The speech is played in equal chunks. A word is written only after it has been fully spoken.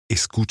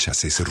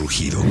¿Escuchas ese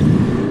rugido?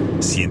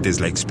 ¿Sientes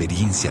la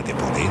experiencia de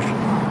poder?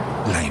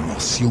 ¿La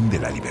emoción de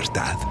la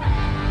libertad?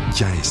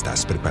 Ya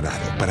estás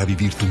preparado para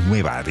vivir tu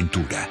nueva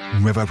aventura.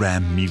 Nueva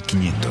Ram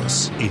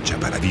 1500, hecha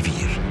para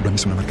vivir. Ram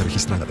es una marca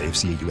registrada de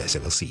FCA US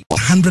LLC.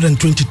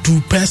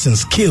 122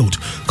 persons killed.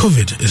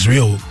 COVID is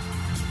real.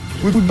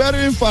 We'll be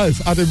burying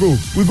 5 at a go.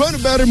 We're going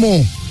to bury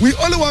more. We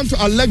only want to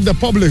alert the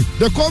public.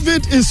 The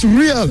COVID is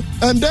real,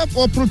 and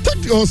therefore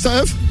protect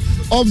yourself.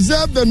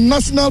 Observe the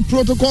national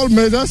protocol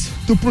measures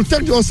to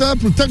protect yourself,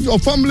 protect your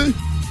family.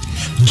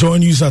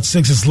 Join News at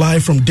 6 is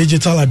live from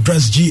digital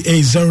address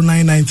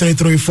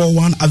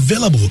GA09933341,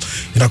 available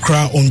in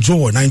Accra on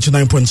Joy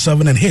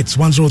 99.7 and Hits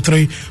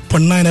 103.9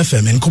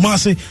 FM, in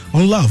Kumasi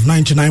on Love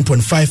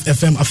 99.5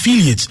 FM,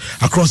 affiliates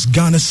across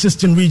Ghana's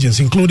 16 regions,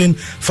 including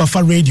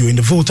Fafa Radio in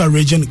the Volta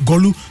region,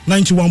 Golu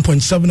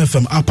 91.7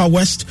 FM, Upper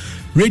West,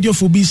 Radio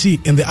for BC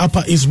in the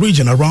Upper East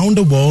region. Around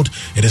the world,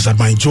 it is at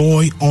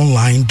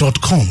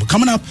myjoyonline.com.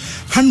 Coming up,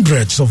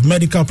 hundreds of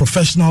medical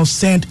professionals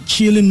sent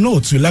chilling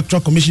notes to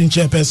Electoral Commission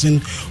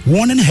Chairperson,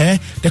 warning her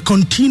the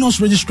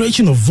continuous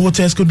registration of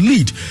voters could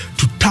lead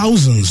to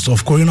thousands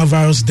of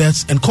coronavirus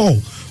deaths and call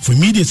for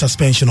immediate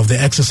suspension of the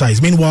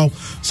exercise. Meanwhile,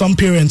 some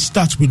parents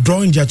start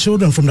withdrawing their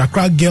children from the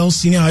Accra Girls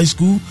Senior High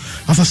School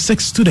after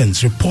 6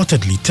 students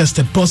reportedly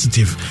tested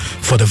positive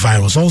for the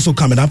virus. Also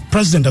coming up,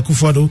 President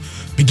Akufo-Addo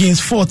begins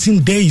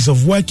 14 days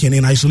of working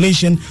in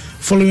isolation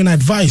following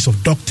advice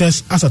of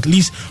doctors as at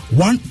least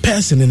one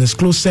person in his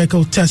close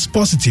circle tests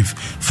positive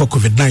for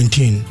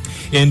COVID-19.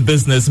 In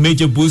business,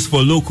 major boost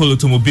for local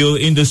automobile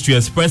industry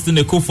as President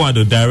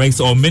Akufo-Addo directs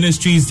all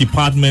ministries,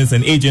 departments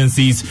and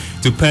agencies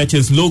to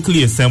purchase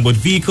locally assembled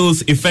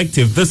vehicles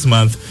effective this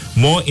month,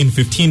 more in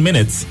 15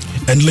 minutes.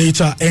 And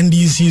later,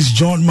 NDC's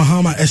John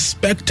Mahama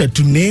expected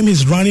to name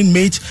his running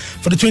mate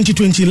for the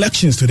 2020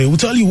 elections today. We'll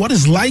tell you what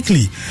is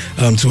likely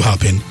to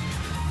happen.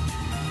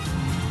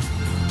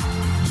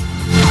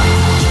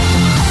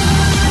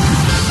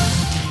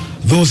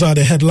 Those are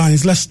the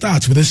headlines. Let's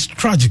start with this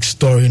tragic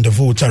story in the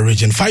Volta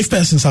region. 5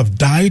 persons have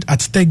died at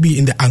Stegby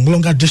in the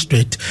Anglonga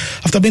district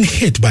after being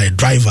hit by a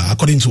driver.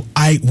 According to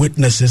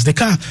eyewitnesses, the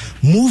car,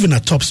 moving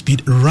at top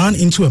speed, ran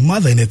into a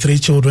mother and her 3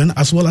 children,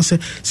 as well as a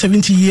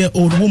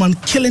 70-year-old woman,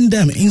 killing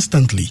them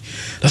instantly.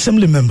 The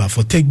assembly member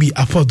for Stegby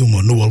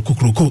Apodumo, Noel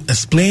Kukuruko,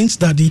 explains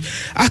that the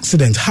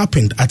accident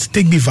happened at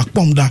Stegby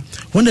Vakpomda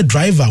when the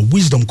driver,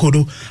 Wisdom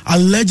Kodo,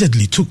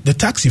 allegedly took the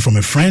taxi from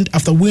a friend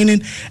after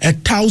winning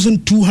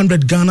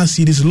 1,200 Ghana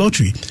cedis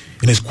lottery.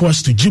 In his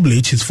quest to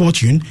jubilate his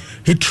fortune,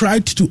 he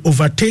tried to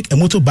overtake a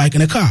motorbike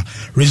and a car,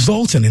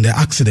 resulting in the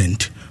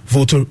accident.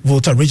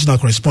 Volta regional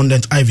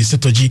correspondent Ivy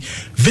Setoji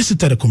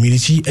visited the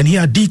community and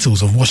here are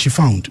details of what she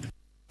found.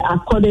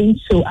 According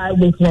to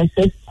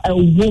eyewitnesses, a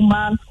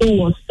woman who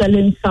was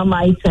selling some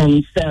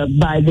items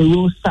by the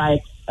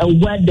roadside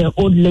where the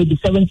old lady,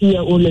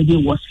 70-year-old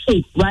lady, was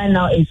hit. Right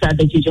now is at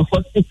the Jeju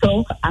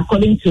hospital.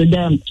 According to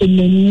them, she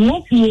may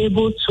not be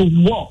able to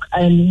walk.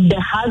 And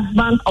the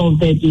husband of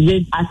the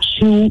deceased,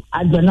 Achu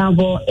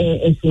Adonavo,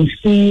 is in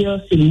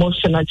serious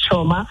emotional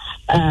trauma.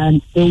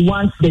 And they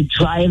want the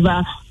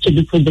driver to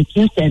be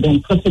prosecuted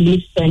and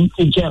possibly sent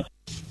to jail.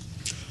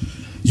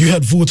 You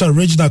had Volta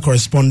regional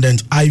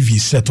correspondent Ivy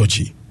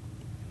Setochi.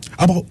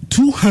 About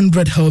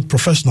 200 health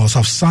professionals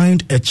have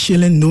signed a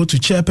chilling note to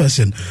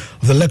chairperson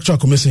of the Electoral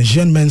Commission,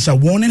 Jean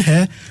Mensah, warning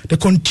her the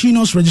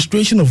continuous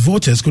registration of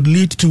voters could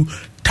lead to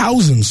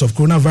thousands of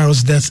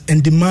coronavirus deaths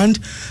and demand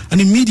an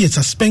immediate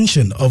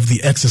suspension of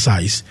the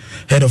exercise.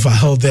 Head of our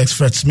health desk,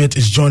 Fred Smith,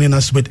 is joining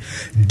us with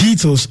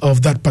details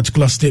of that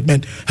particular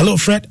statement. Hello,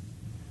 Fred.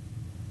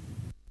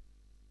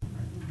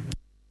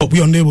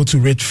 We're unable to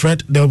reach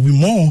Fred. There will be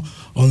more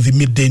on the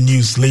midday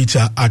news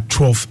later at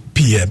 12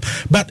 p.m.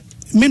 But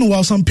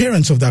meanwhile, some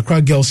parents of the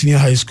Accra Girls Senior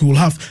High School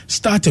have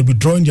started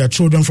withdrawing their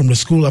children from the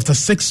school after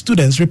 6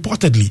 students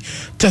reportedly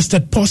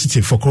tested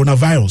positive for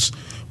coronavirus.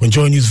 When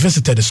Joy News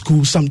visited the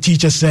school, some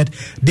teachers said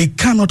they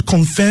cannot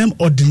confirm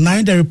or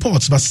deny the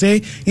reports, but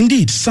say,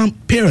 indeed, some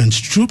parents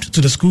trooped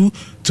to the school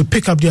to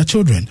pick up their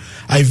children.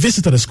 I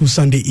visited the school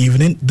Sunday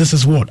evening. This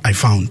is what I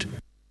found.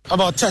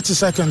 About 30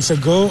 seconds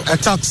ago, a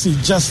taxi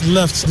just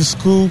left the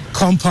school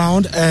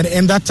compound, and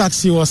in that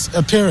taxi was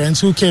a parent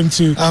who came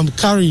to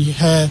carry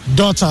her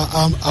daughter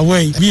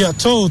away. We are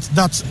told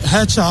that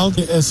her child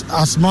is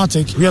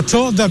asthmatic. We are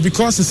told that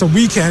because it's a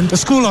weekend, the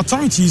school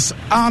authorities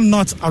are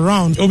not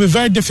around. It will be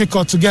very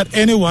difficult to get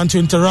anyone to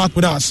interact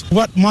with us.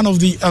 What one of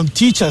the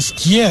teachers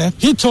here,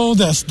 he told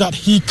us that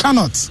he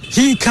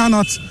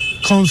cannot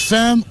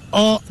confirm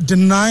or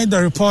deny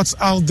the reports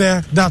out there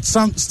that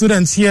some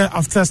students here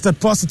have tested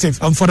positive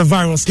for the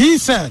virus. He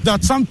said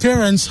that some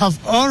parents have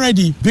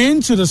already been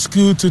to the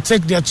school to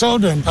take their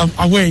children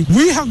away.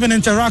 We have been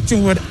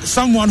interacting with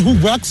someone who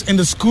works in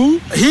the school.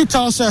 He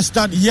tells us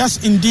that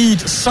yes, indeed,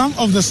 some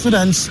of the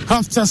students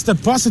have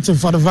tested positive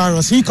for the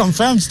virus. He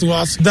confirms to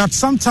us that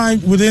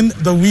sometime within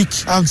the week,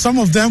 some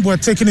of them were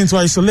taken into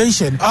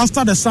isolation.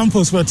 After the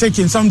samples were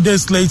taken some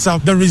days later,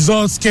 the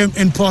results came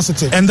in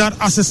positive. And that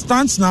as it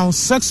stands now,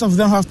 6 of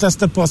them have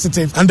tested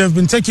positive, and they've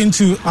been taken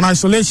to an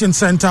isolation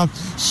center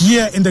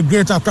here in the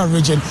Greater Accra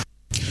region.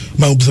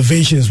 My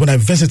observations when I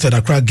visited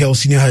Accra Girls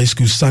Senior High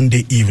School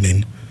Sunday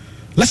evening.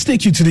 Let's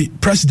take you to the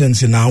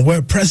presidency now,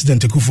 where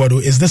President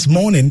Akufo-Addo is this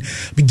morning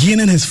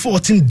beginning his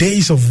 14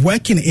 days of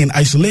working in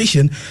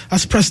isolation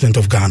as President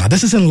of Ghana.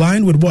 This is in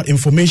line with what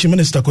Information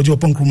Minister Kojo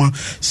Oponkruma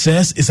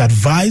says is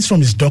advised from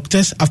his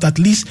doctors after at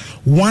least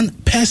one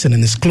person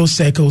in his close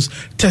circles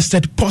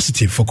tested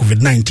positive for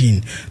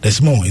COVID-19.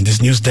 There's more in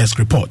this news desk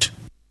report.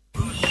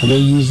 Are they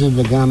using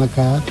the Ghana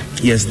card?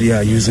 Yes, they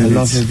are using a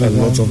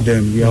lot of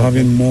them. We are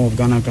having more of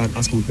Ghana card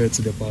as compared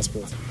to the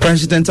passport.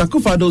 President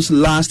Akufo-Addo's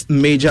last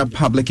major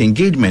public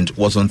engagement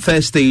was on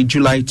Thursday,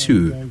 July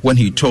 2, when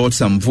he toured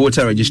some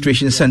voter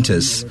registration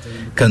centers.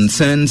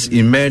 Concerns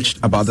emerged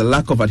about the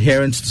lack of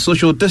adherence to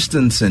social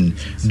distancing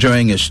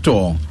during a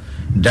tour.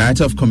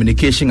 Director of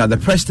Communication at the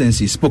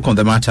Presidency spoke on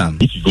the matter.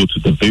 If you go to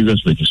the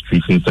various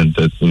registration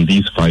centers in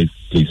these 5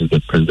 places the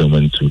President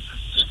went to,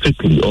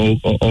 strictly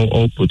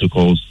all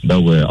protocols that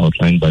were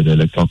outlined by the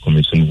Electoral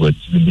Commission were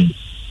to be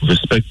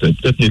respected.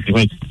 Definitely,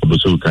 when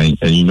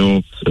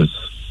it's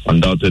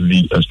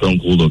undoubtedly a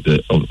stronghold of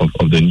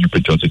the new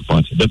patriotic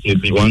party.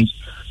 Definitely, once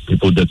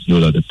people get to know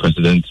that the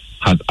President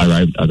has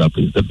arrived at that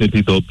place,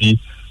 definitely there'll be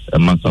a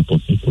mass up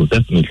of people.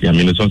 Definitely,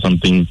 it's not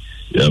something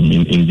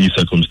in these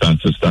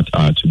circumstances that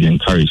are to be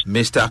encouraged.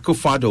 Mr.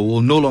 Akufo-Addo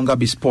will no longer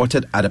be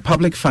spotted at a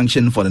public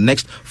function for the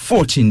next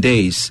 14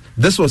 days.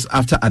 This was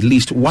after at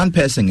least one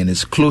person in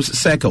his close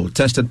circle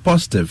tested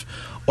positive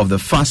of the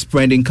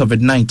fast-spreading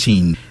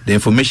COVID-19. The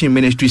Information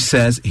Ministry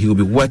says he will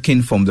be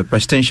working from the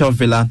presidential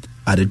villa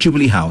at the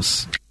Jubilee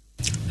House.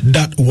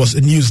 That was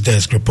a news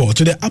desk report.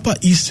 To the Upper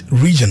East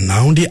region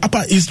now, the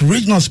Upper East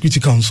Regional Security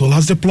Council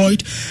has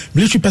deployed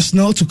military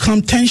personnel to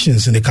calm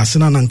tensions in the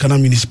Kasina-Nankana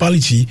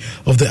municipality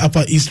of the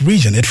Upper East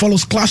region. It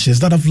follows clashes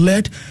that have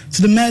led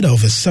to the murder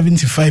of a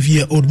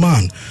 75-year-old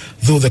man.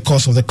 Though the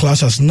cause of the clash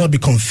has not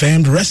been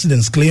confirmed,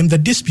 residents claim the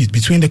dispute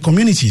between the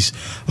communities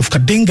of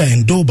Kadinga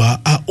and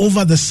Doba are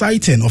over the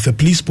siting of a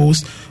police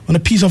post on a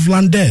piece of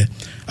land there.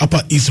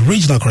 Upper East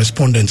Regional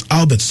Correspondent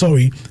Albert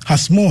Sori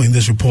has more in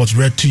this report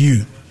read to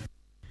you.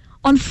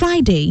 On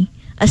Friday,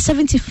 a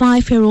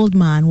 75-year-old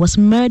man was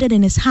murdered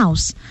in his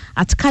house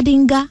at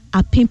Kadinga,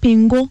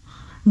 Apimpingo,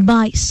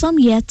 by some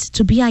yet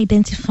to be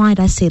identified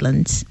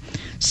assailants.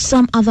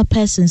 Some other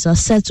persons are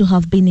said to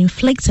have been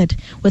inflicted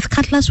with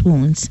cutlass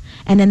wounds,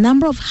 and a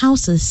number of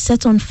houses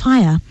set on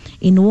fire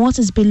in what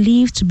is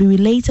believed to be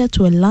related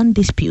to a land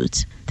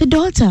dispute. The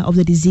daughter of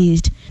the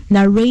deceased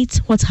narrates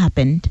what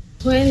happened.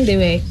 When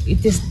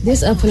it is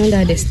this afternoon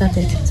that they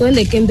started. So when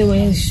they came, they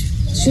were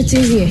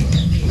shooting here,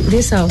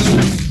 this house.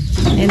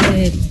 And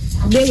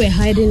they were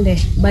hiding there,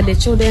 but the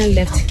children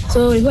left.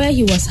 So where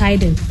he was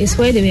hiding is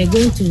where they were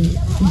going to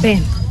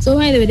burn. So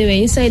when they were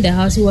inside the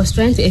house, he was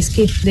trying to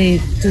escape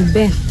to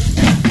burn.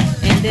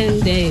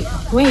 And then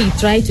when he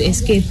tried to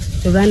escape,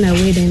 to run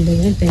away, then they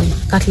went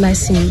and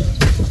cutlassed him.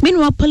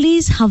 Meanwhile,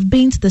 police have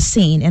been to the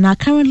scene and are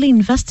currently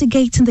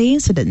investigating the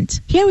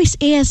incident. Here is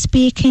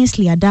ASP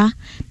Kingsley Ada,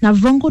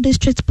 Navrongo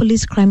District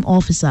Police Crime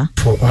Officer.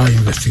 For our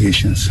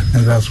investigations,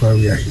 and that's why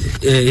we are here.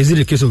 Is it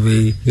a case of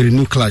a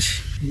renewed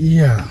clash?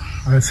 Yeah,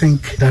 I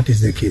think that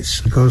is the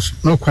case, because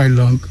not quite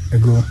long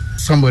ago,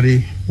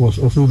 somebody was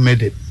also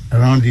murdered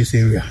around this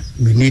area.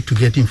 We need to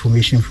get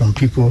information from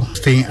people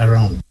staying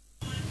around.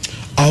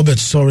 Albert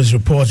Sori's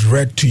report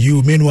read to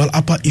you. Meanwhile,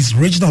 Upper East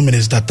Regional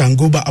Minister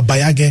Tangoba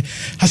Abayage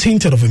has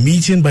hinted of a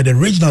meeting by the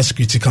Regional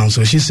Security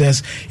Council. She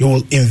says it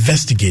will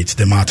investigate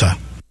the matter.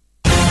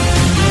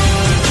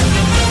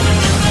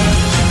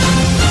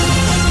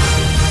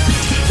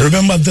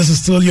 Remember, this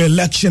is still your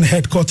election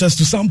headquarters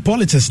to some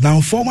politics.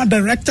 Now, former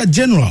Director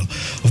General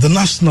of the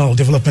National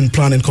Development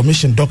Planning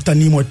Commission, Dr.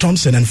 Nimoy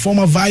Thompson, and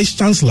former Vice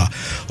Chancellor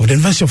of the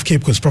University of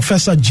Cape Coast,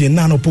 Professor Jane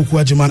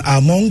Opoku-Agyeman, are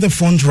among the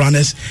front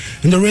runners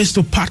in the race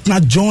to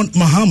partner John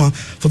Mahama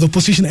for the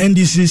opposition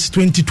NDC's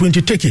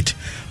 2020 ticket.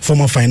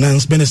 Former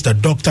Finance Minister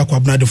Dr.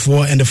 Kwabena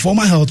Dufour and the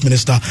former Health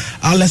Minister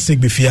Alex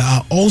Sigbefia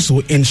are also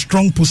in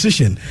strong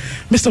position.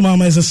 Mr.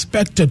 Mahama is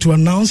expected to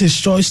announce his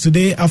choice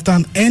today after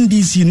an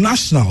NDC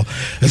National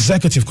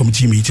Executive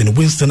Committee meeting.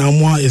 Winston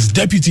Amwa is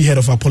deputy head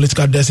of our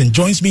political desk and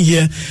joins me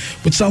here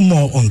with some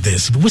more on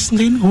this.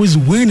 Winston, who is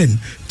winning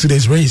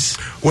today's race?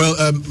 Well,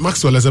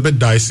 Maxwell, is a bit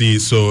dicey.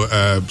 So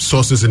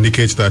sources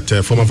indicate that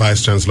former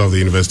Vice Chancellor of the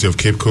University of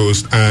Cape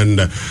Coast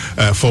and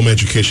former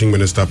Education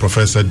Minister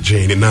Professor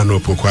Jane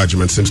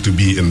Opoku-Agyeman seems to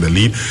be in the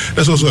lead.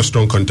 There's also a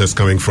strong contest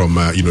coming from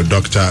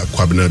Dr.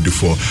 Kwabena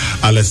Dufour.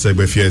 Alex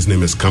Sigbefia's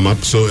name has come up.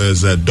 So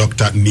is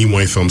Dr.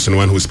 Nimoy Thompson,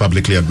 one who has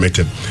publicly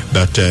admitted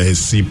that his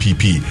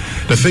CPP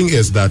The thing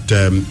is that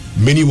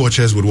many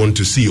watchers would want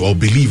to see or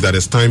believe that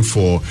it's time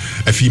for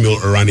a female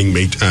running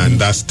mate, and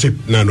that's Tip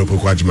Nano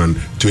Pokwajman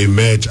to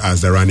emerge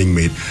as the running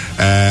mate.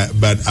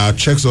 But our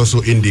checks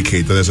also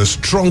indicate that there's a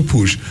strong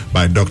push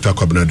by Dr.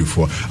 Kwabena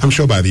Dufour. I'm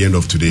sure by the end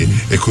of today,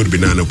 it could be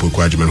Nano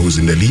Pokwajman who's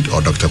in the lead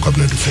or Dr.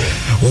 Kwabena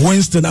Dufour.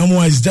 Winston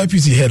Amwa is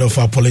deputy head of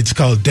our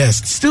political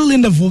desk. Still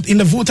in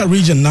the voter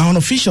region now,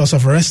 officials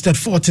have arrested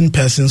 14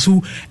 persons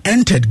who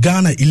entered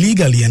Ghana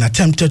illegally and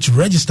attempted to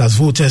register as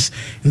voters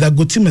in the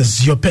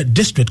Gotimes Yope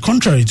district,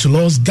 contrary to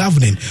laws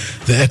governing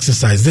the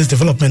exercise. This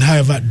development,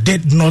 however,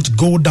 did not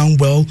go down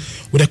well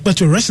with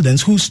Ekpeto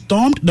residents who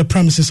stormed the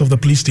premises of the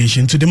police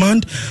station to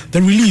demand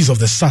the release of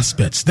the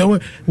suspects. They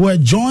were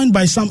joined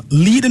by some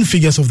leading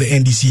figures of the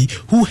NDC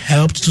who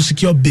helped to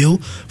secure bail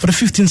for the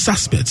 15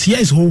 suspects. Here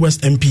is Ho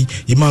West MP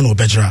Emmanuel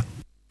Bejra.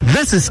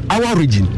 This is our region.